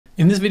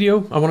In this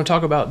video, I want to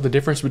talk about the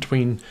difference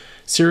between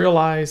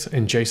Serialize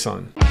and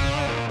JSON.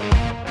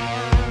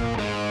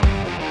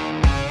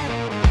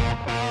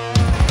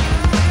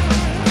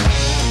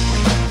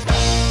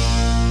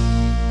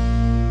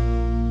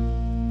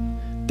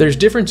 There's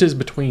differences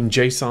between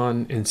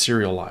JSON and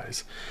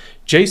Serialize.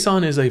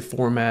 JSON is a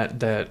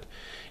format that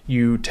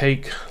you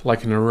take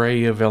like an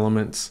array of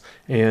elements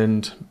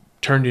and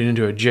turn it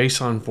into a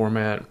JSON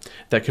format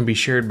that can be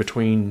shared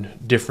between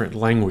different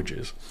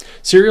languages.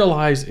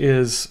 Serialize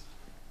is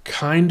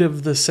kind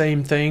of the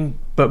same thing,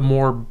 but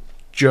more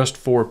just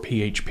for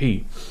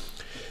PHP.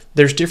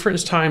 There's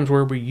different times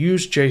where we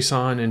use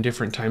JSON and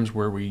different times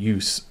where we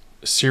use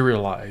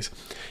Serialize.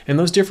 And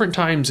those different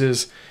times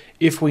is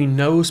if we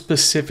know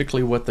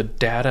specifically what the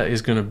data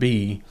is going to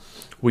be,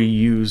 we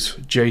use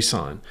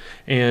JSON.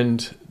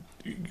 And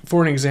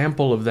for an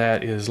example of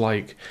that is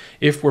like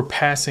if we're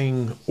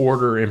passing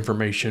order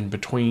information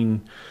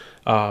between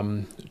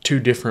two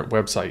different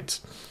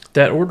websites.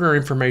 That order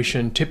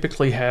information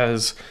typically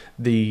has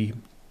the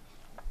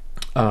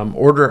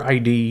order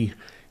ID,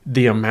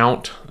 the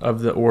amount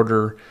of the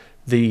order,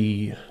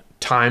 the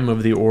time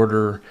of the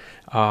order,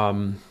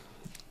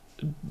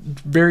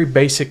 very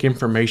basic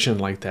information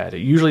like that. It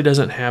usually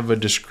doesn't have a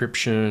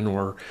description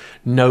or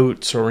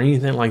notes or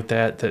anything like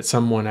that that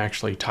someone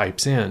actually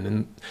types in.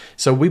 And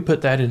so we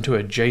put that into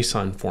a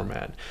JSON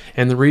format.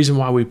 And the reason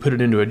why we put it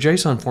into a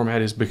JSON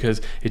format is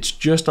because it's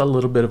just a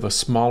little bit of a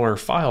smaller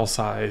file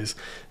size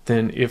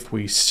than if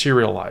we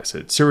serialize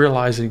it.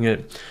 Serializing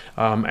it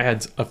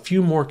adds a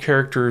few more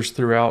characters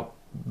throughout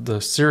the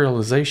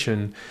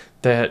serialization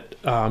that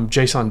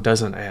JSON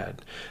doesn't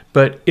add.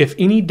 But if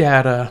any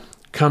data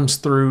comes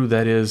through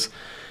that is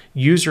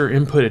user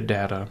inputted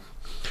data,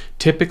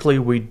 typically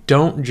we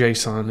don't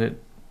JSON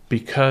it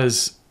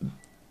because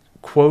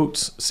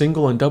quotes,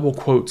 single and double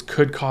quotes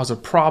could cause a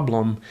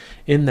problem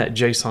in that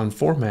JSON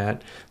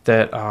format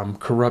that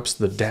corrupts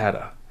the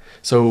data.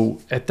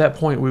 So at that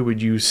point we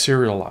would use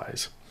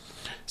Serialize.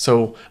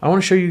 So I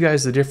want to show you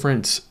guys the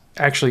difference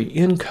actually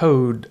in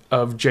code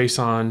of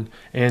JSON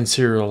and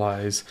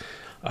Serialize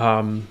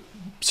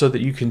so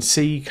that you can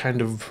see kind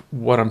of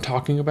what I'm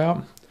talking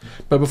about.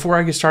 But before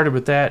I get started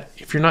with that,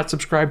 if you're not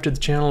subscribed to the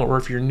channel or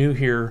if you're new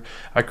here,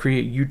 I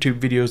create YouTube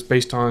videos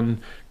based on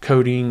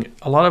coding.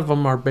 A lot of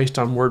them are based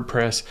on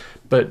WordPress,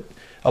 but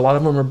a lot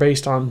of them are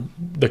based on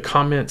the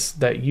comments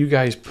that you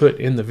guys put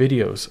in the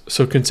videos.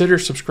 So consider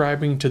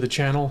subscribing to the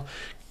channel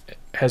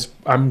as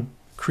I'm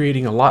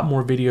creating a lot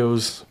more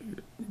videos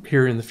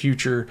here in the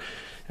future.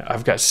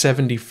 I've got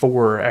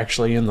 74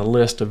 actually in the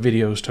list of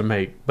videos to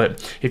make.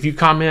 But if you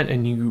comment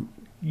and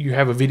you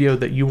have a video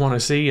that you want to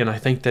see and I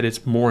think that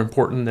it's more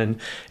important than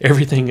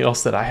everything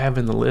else that I have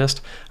in the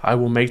list, I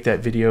will make that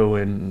video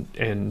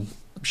and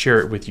share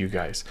it with you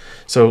guys.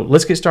 So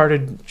let's get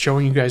started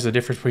showing you guys the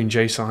difference between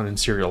JSON and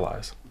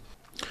Serialize.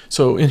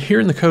 So here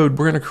in the code,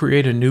 we're going to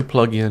create a new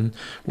plugin.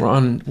 We're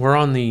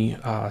on the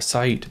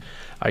site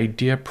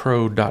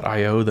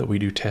ideapro.io that we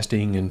do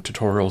testing and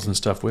tutorials and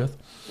stuff with.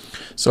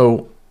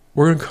 So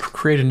we're going to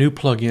create a new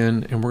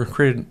plugin and we're going to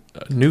create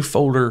a new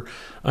folder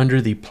under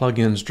the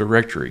plugins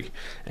directory.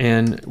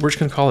 And we're just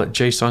going to call it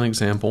JSON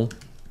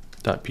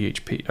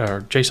example.php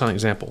or JSON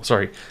example.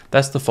 Sorry,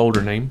 that's the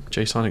folder name,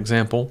 JSON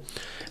example.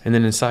 And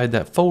then inside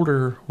that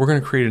folder, we're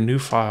going to create a new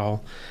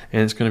file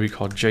and it's going to be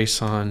called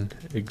JSON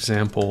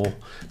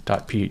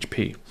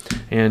example.php.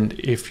 And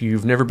if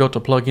you've never built a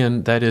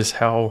plugin, that is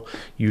how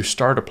you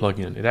start a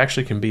plugin. It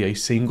actually can be a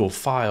single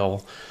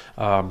file.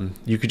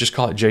 You could just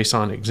call it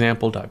JSON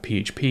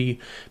example.php,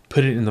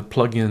 put it in the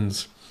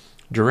plugins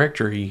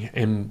directory,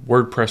 and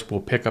WordPress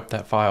will pick up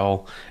that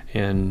file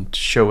and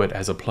show it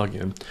as a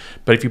plugin.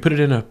 But if you put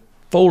it in a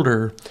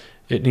folder,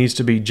 it needs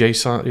to be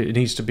JSON, it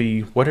needs to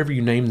be whatever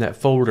you name that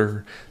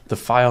folder, the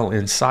file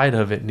inside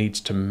of it needs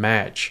to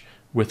match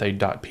with a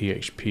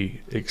 .php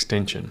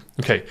extension.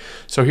 Okay,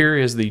 so here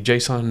is the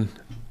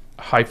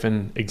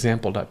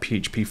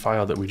JSON-example.php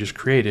file that we just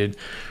created.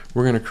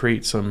 We're going to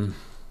create some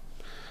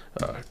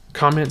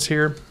comments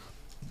here,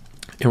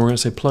 and we're going to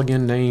say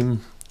plugin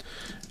name,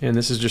 and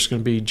this is just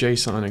going to be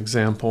JSON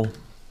example,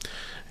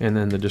 and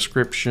then the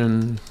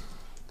description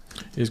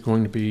is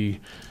going to be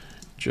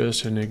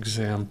just an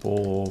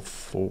example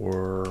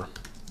for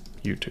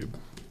YouTube.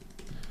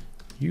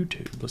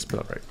 Let's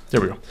spell it right.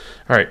 There we go.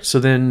 All right, so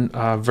then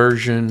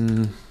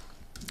version,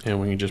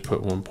 and we can just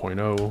put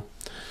 1.0. All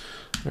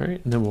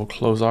right, and then we'll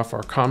close off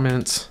our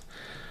comments.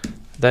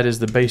 That is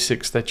the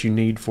basics that you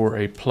need for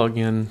a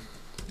plugin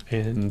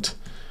and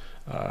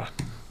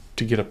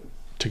to get a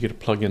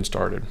plugin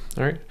started.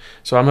 All right,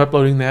 so I'm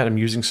uploading that. I'm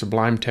using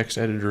Sublime Text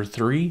Editor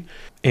 3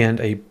 and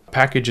a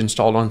package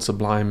installed on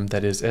Sublime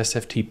that is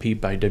SFTP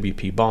by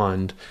WP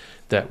Bond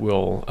that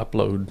will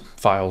upload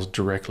files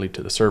directly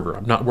to the server.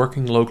 I'm not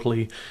working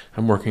locally,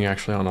 I'm working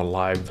actually on a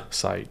live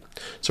site.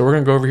 So we're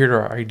going to go over here to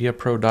our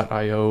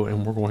ideapro.io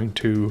and we're going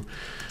to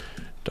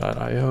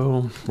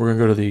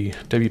go to the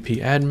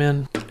WP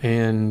admin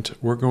and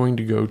we're going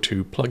to go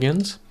to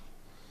plugins.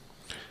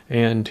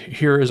 And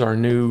here is our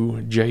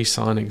new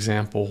JSON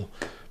example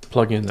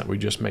plugin that we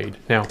just made.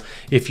 Now,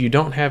 if you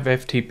don't have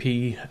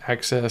FTP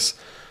access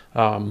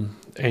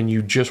and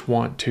you just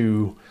want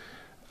to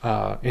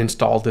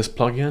install this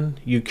plugin,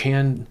 you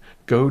can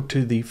go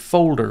to the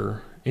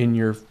folder in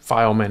your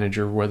file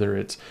manager, whether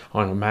it's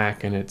on a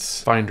Mac and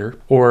it's Finder,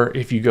 or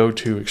if you go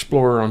to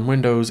Explorer on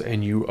Windows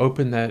and you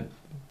open that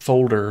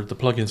folder, the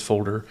plugins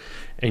folder,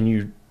 and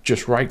you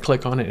just right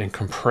click on it and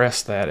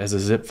compress that as a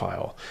zip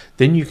file.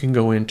 Then you can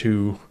go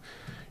into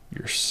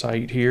your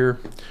site here,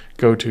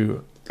 go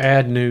to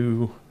add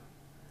new,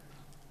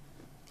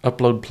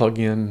 upload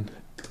plugin,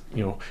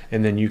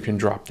 and then you can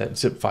drop that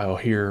zip file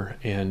here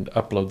and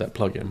upload that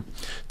plugin.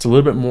 It's a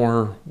little bit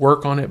more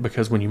work on it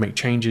because when you make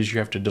changes, you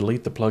have to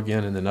delete the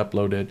plugin and then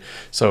upload it.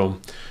 So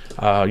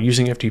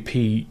using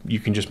FTP, you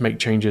can just make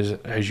changes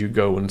as you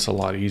go, and it's a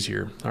lot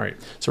easier. All right,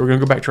 so we're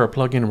gonna go back to our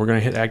plugin and we're gonna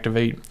hit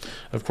activate.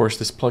 Of course,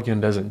 this plugin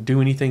doesn't do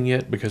anything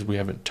yet because we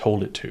haven't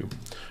told it to.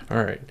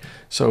 All right,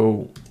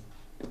 so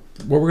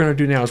what we're gonna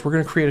do now is we're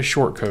gonna create a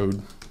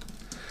shortcode,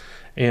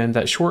 and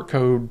that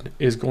shortcode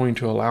is going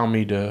to allow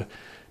me to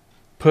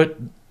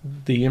put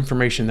the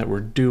information that we're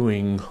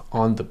doing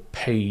on the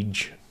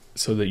page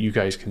so that you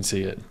guys can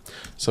see it.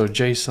 So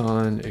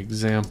JSON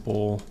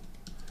example,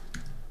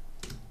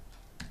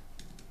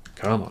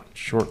 come on,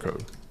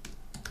 shortcode.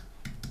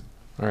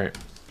 All right.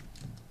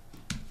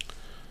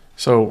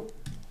 So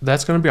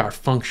that's going to be our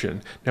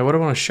function. Now what I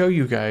want to show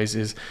you guys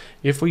is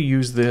if we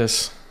use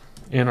this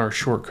in our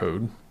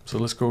shortcode. So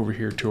let's go over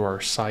here to our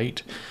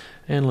site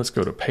and let's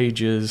go to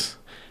pages,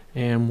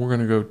 and we're going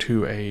to go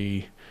to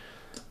a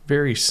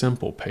very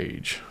simple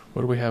page.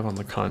 What do we have on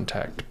the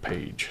contact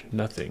page?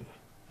 Nothing.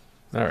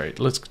 All right,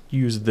 let's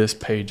use this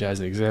page as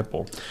an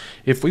example.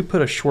 If we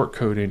put a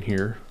shortcode in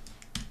here,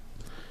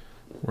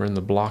 we're in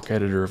the block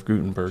editor of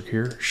Gutenberg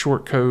here,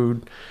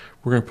 shortcode,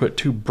 we're going to put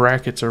 2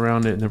 brackets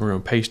around it, and then we're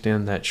going to paste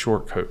in that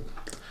shortcode.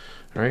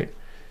 All right,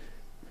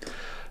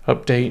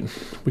 update,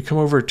 we come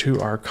over to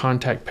our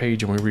contact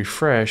page and we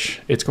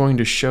refresh, it's going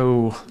to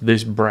show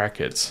these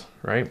brackets,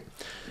 right?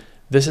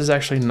 This is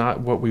actually not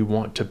what we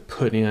want to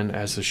put in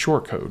as the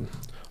shortcode.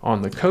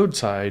 On the code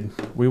side,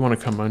 we want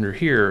to come under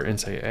here and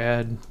say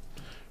add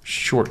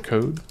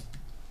shortcode.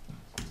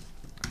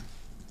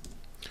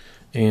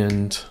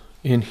 And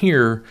in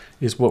here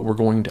is what we're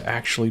going to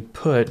actually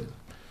put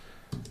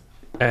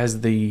as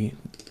the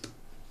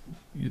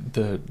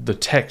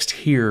text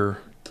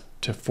here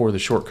for the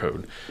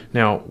shortcode.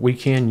 Now we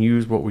can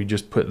use what we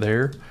just put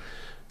there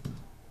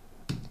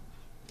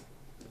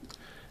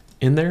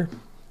in there.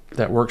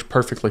 That works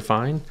perfectly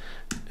fine,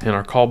 and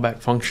our callback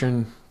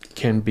function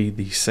can be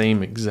the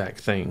same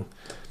exact thing.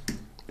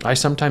 I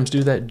sometimes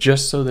do that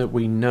just so that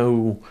we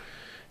know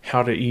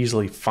how to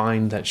easily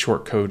find that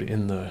shortcode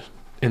in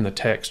the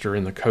text or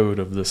in the code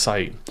of the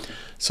site.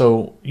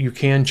 So you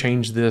can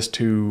change this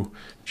to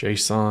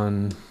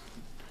JSON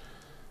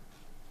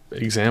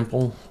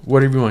example,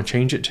 whatever you want to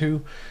change it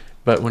to,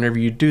 but whenever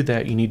you do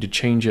that, you need to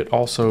change it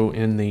also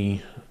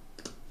in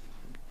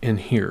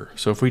here.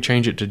 So if we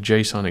change it to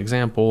JSON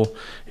example,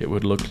 it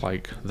would look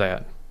like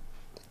that.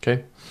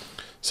 Okay,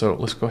 so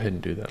let's go ahead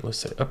and do that. Let's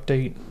say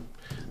update,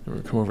 and we're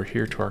gonna come over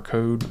here to our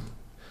code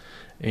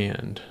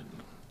and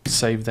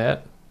save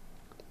that.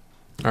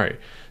 All right,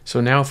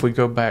 so now if we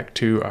go back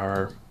to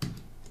our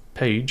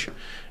page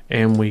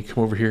and we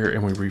come over here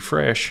and we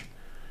refresh,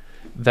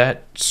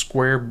 that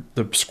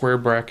the square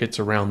brackets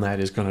around that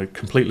is going to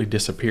completely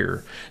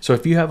disappear. So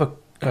if you have a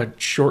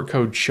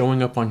shortcode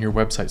showing up on your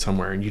website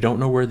somewhere and you don't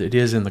know where it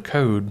is in the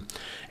code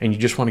and you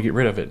just want to get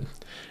rid of it,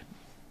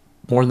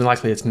 more than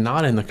likely it's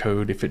not in the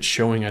code. If it's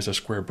showing as a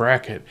square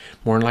bracket,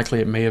 more than likely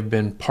it may have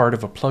been part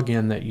of a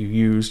plugin that you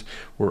used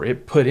where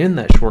it put in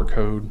that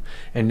shortcode,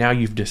 and now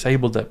you've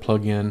disabled that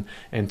plugin,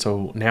 and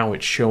so now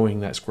it's showing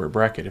that square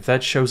bracket. If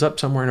that shows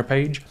up somewhere in a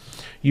page,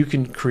 you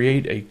can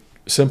create a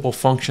simple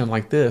function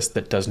like this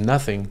that does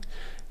nothing,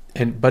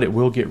 but it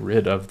will get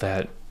rid of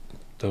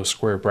those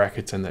square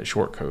brackets in that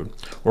shortcode,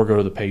 or go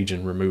to the page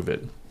and remove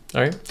it.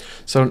 All right,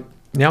 so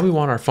now we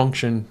want our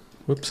function,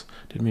 whoops,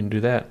 didn't mean to do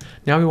that.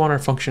 Now we want our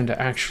function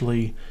to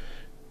actually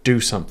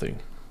do something.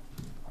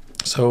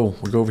 So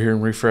we go over here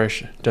and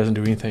refresh, it doesn't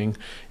do anything.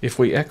 If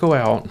we echo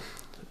out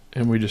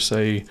and we just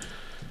say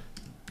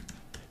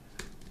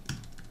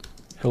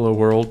hello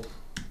world,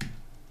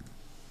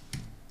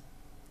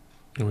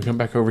 and we come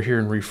back over here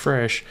and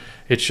refresh,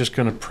 it's just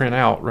going to print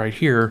out right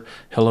here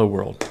hello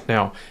world.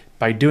 Now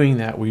by doing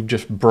that, we've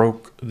just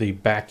broke the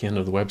back end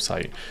of the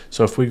website.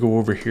 So if we go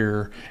over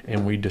here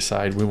and we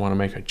decide we want to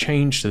make a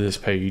change to this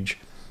page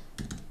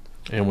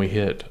and we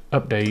hit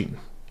update,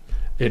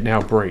 it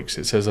now breaks.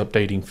 It says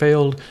updating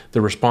failed.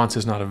 The response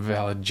is not a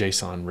valid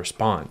JSON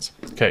response.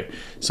 Okay,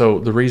 so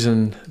the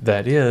reason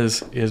that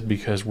is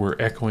because we're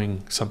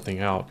echoing something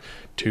out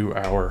to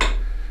our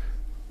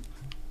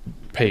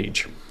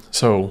page.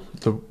 So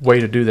the way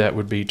to do that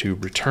would be to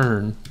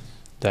return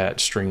that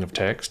string of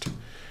text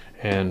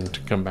and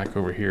come back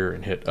over here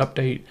and hit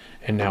update,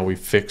 and now we've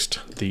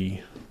fixed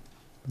the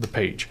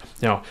page.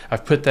 Now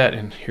I've put that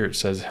in here, it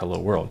says hello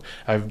world.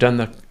 I've done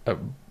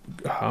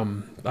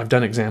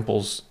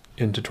examples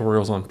in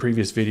tutorials on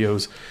previous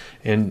videos,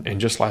 and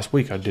just last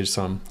week I did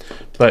some,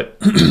 but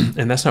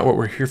and that's not what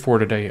we're here for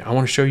today. I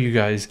want to show you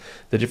guys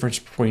the difference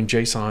between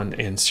JSON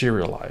and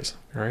Serialize.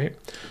 All right,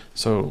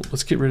 so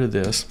let's get rid of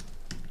this.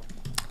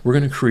 We're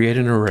going to create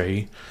an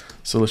array.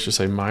 So let's just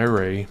say my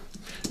array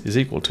is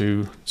equal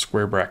to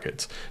square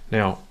brackets.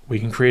 Now we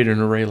can create an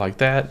array like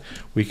that.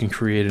 We can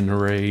create an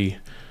array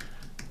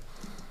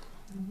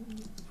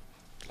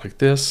like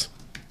this.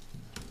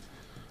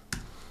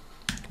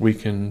 We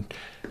can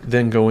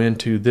then go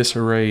into this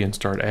array and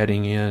start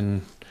adding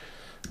in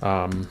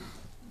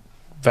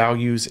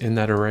values in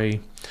that array.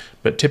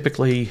 But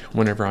typically,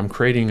 whenever I'm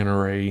creating an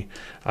array,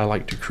 I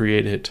like to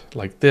create it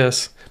like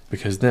this,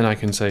 because then I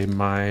can say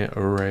my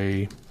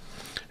array,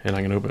 and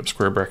I can open up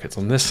square brackets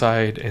on this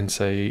side and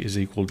say is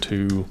equal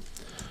to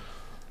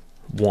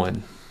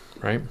 1,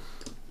 right?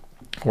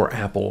 Or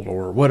apple,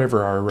 or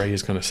whatever our array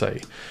is going to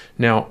say.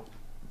 Now,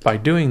 by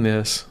doing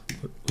this,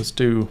 let's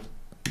do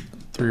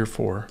 3 or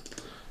 4.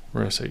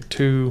 We're going to say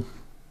 2,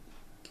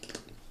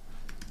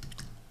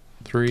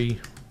 3,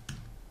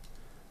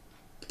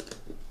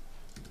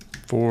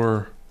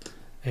 4,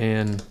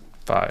 and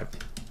 5.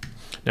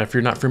 Now, if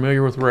you're not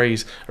familiar with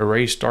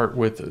arrays start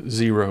with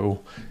 0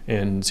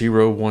 and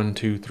 0, 1,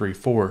 2, 3,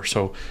 4.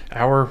 So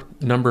our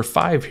number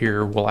 5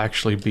 here will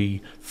actually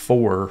be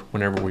 4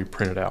 whenever we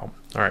print it out.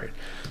 All right,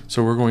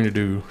 so we're going to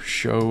do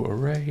show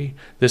array.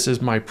 This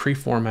is my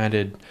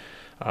pre-formatted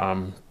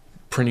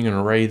printing an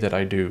array that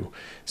I do.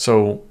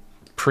 So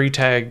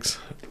pre-tags,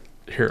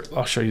 here,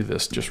 I'll show you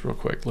this just real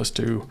quick. Let's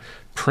do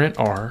print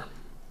R.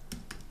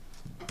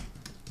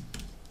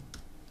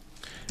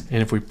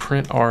 And if we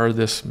print R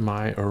this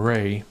my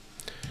array,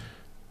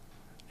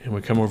 and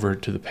we come over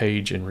to the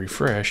page and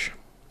refresh,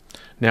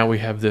 now we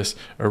have this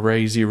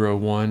array 0,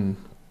 1,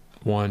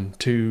 1,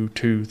 2,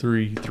 2,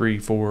 3, 3,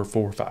 4,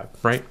 4, 5,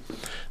 right?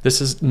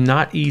 This is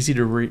not easy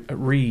to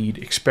read,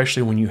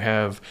 especially when you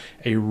have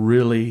a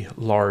really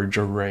large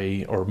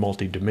array or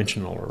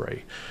multi-dimensional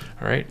array.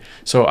 All right,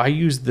 so I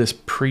use this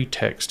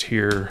pretext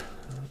here,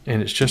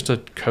 and it's just a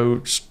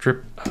code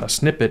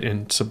snippet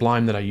in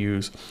Sublime that I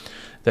use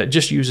that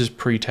just uses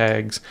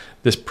pre-tags.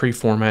 This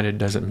pre-formatted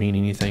doesn't mean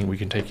anything. We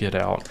can take it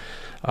out.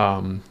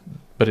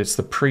 But it's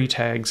the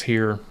pre-tags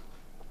here.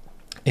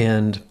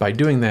 And by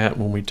doing that,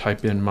 when we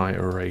type in my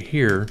array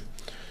here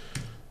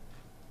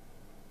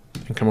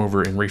and come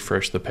over and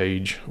refresh the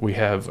page, we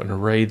have an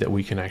array that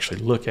we can actually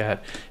look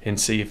at and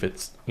see if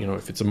it's,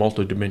 if it's a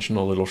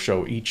multi-dimensional, it'll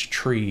show each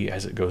tree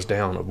as it goes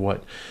down of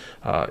what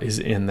is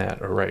in that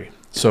array.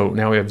 So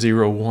now we have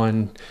 0,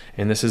 1,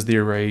 and this is the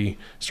array,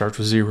 starts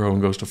with 0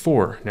 and goes to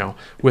 4. Now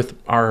with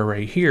our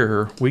array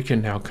here, we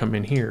can now come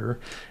in here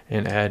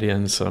and add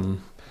in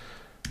some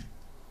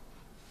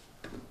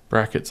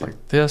brackets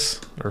like this,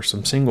 or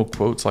some single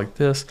quotes like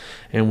this,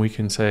 and we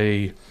can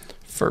say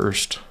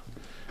first,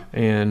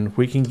 and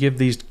we can give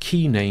these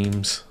key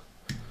names,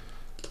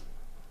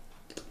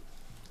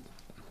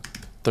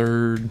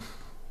 third,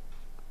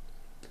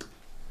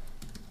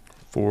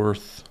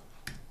 fourth,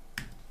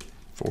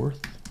 I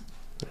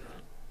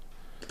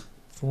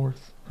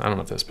don't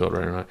know if that's spelled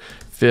right or not,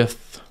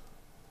 fifth,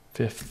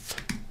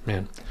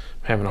 man, I'm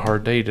having a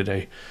hard day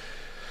today.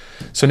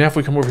 So now if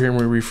we come over here and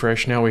we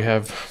refresh, now we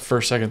have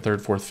first, second,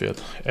 third, fourth,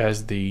 fifth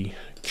as the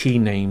key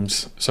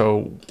names.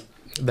 So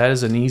that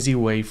is an easy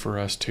way for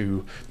us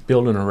to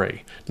build an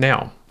array.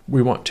 Now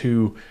we want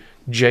to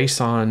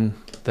JSON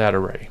that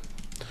array.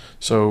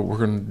 So we're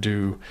going to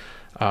do,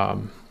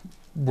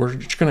 we're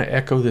just going to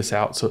echo this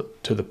out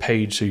to the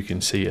page so you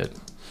can see it.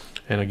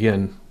 And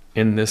again,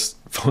 in this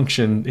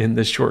function, in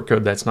this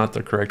shortcode, that's not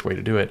the correct way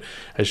to do it.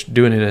 I'm just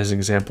doing it as an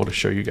example to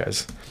show you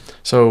guys.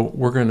 So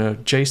we're going to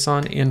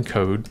JSON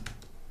encode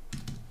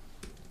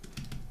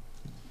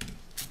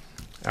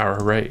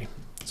our array.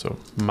 So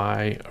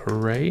my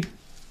array.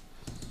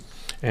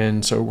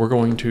 And so we're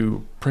going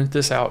to print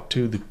this out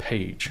to the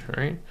page,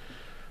 right?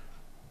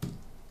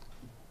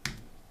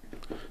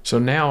 So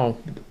now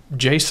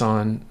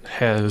JSON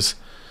has,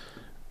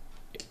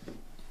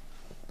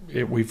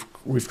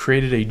 we've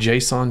created a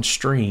JSON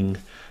string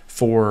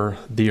for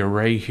the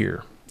array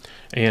here.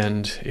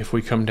 And if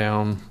we come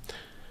down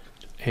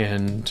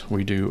and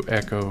we do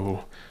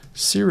echo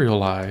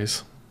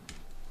serialize,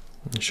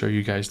 I'll show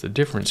you guys the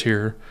difference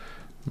here.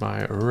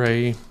 My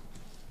array.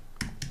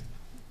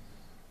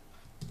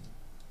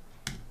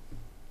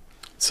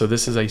 So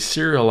this is a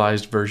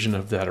serialized version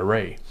of that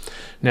array.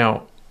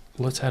 Now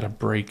let's add a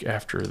break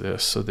after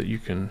this so that you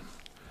can,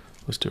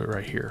 let's do it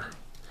right here.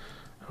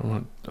 I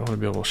want to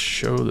be able to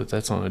show that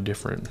that's on a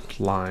different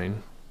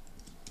line.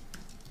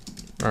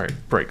 All right,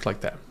 break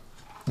like that.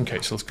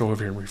 Okay, so let's go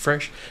over here and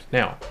refresh.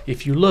 Now,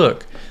 if you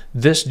look,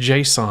 this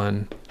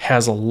JSON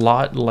has a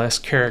lot less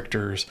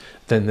characters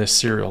than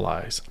this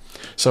serialize.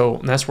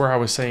 So that's where I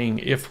was saying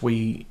if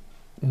we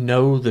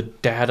know the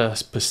data,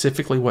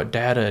 specifically what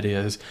data it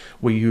is,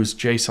 we use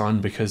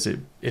JSON because it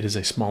is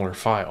a smaller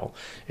file,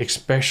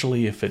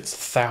 especially if it's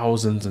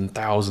thousands and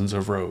thousands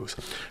of rows.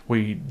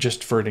 We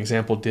just, for an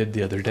example, did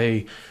the other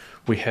day,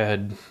 we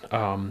had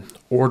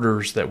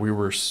orders that we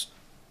were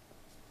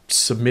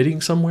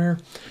submitting somewhere.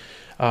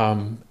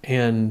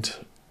 And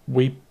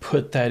we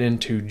put that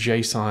into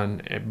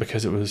JSON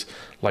because it was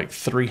like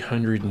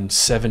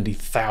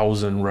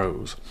 370,000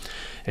 rows.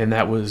 And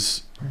that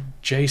was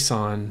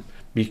JSON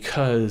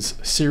because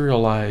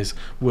Serialize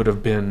would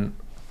have been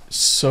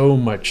so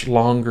much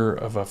longer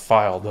of a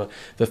file.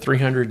 The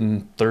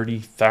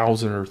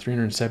 330,000 or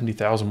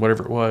 370,000,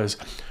 whatever it was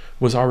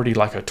already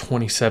like a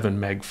 27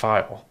 meg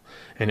file.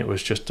 And it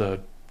was just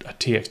a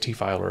TXT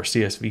file or a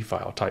CSV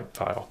file type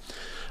file.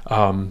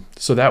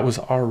 So that was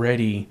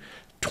already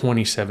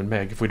 27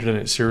 meg. If we'd done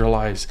it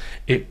Serialize,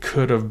 it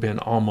could have been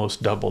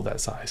almost double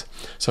that size.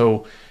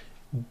 So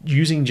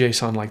using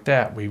JSON like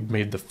that, we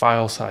made the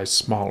file size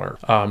smaller.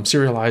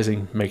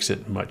 Serializing makes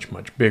it much,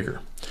 much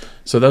bigger.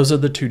 So those are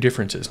the two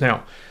differences.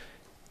 Now,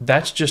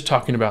 that's just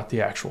talking about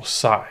the actual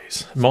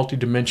size.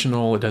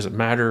 Multi-dimensional, it doesn't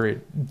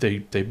matter. They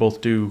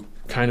both do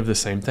kind of the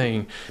same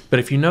thing. But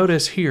if you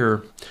notice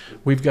here,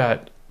 we've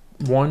got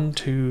 1,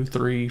 2,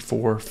 3,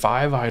 4,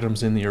 5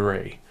 items in the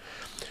array.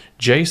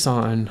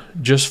 JSON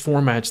just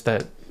formats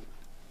that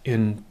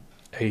in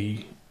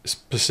a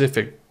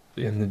specific,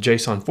 in the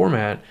JSON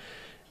format,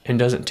 and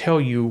doesn't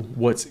tell you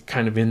what's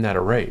kind of in that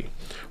array.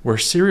 Where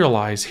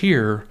Serialize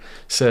here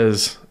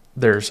says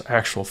there's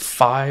actual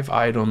 5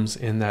 items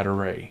in that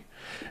array.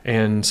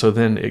 And so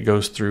then it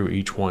goes through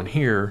each one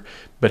here,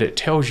 but it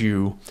tells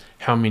you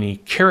how many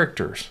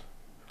characters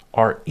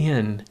are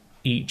in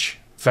each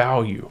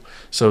value.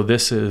 So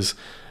this says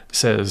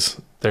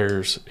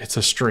it's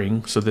a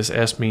string, so this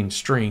S means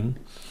string,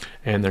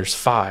 and there's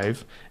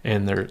 5,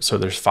 and so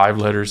there's 5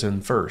 letters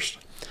in first.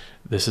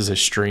 This is a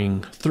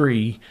string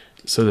 3,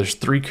 so there's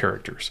 3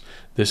 characters.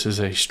 This is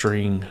a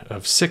string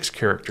of 6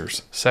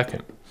 characters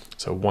second,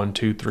 so 1,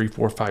 2, 3,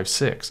 4, 5,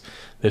 6.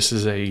 This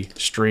is a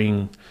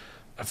string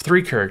of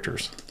 3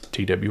 characters,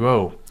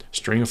 TWO,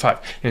 string of 5,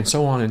 and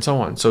so on and so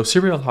on. So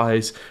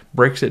Serialize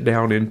breaks it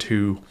down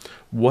into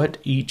what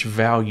each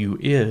value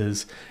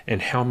is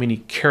and how many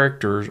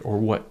characters or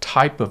what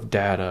type of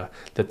data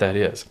that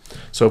is.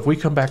 So if we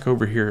come back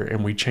over here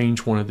and we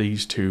change one of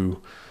these to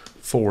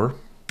 4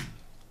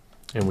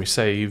 and we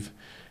save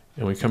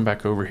and we come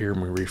back over here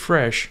and we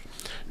refresh,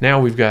 now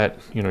we've got,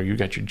 you've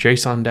got your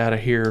JSON data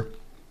here,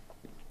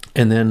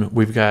 and then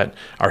we've got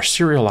our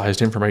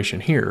serialized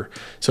information here.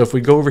 So if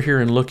we go over here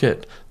and look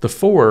at the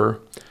 4,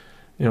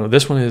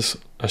 this one is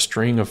a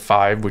string of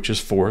 5, which is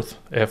fourth,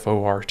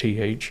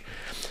 F-O-R-T-H.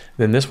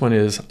 Then this one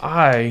is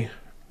I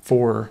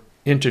for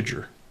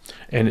integer,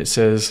 and it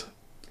says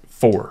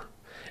 4.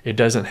 It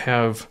doesn't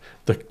have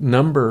the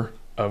number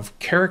of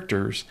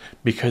characters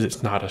because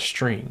it's not a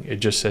string. It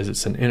just says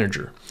it's an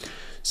integer.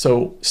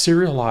 So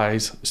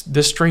Serialize,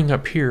 this string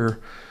up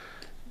here,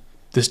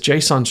 this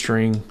JSON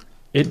string,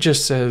 it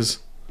just says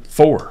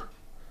 4.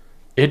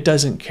 It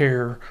doesn't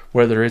care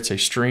whether it's a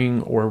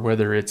string or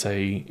whether it's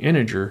a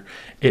integer.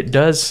 It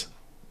does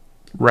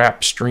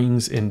wrap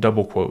strings in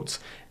double quotes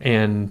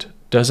and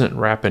doesn't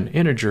wrap an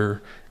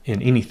integer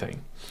in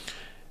anything.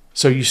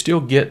 So you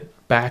still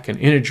get back an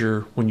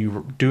integer when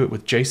you do it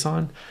with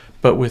JSON,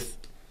 but with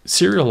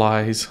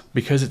Serialize,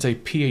 because it's a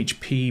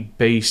PHP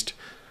based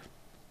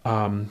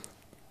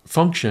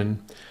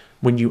function,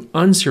 when you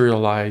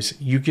unserialize,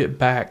 you get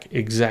back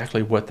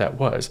exactly what that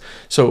was.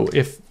 So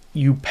if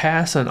you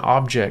pass an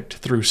object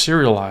through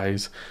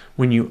Serialize,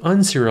 when you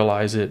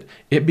unserialize it,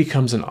 it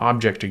becomes an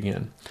object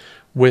again.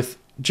 With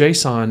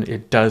JSON,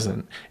 it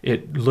doesn't.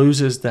 It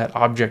loses that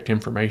object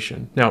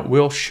information. Now, it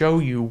will show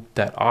you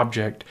that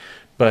object,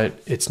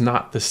 but it's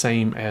not the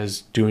same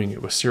as doing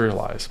it with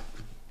Serialize.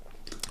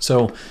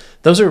 So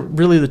those are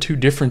really the two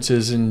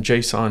differences in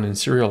JSON and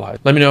Serialize.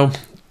 Let me know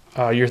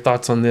your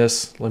thoughts on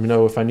this. Let me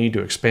know if I need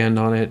to expand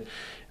on it.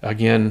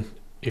 Again,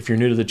 if you're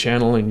new to the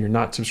channel and you're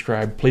not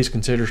subscribed, please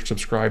consider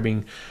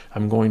subscribing.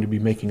 I'm going to be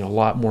making a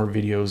lot more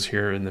videos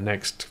here in the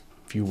next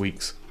few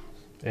weeks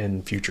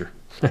and future.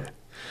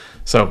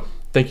 So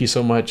thank you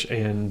so much,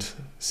 and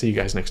see you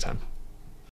guys next time.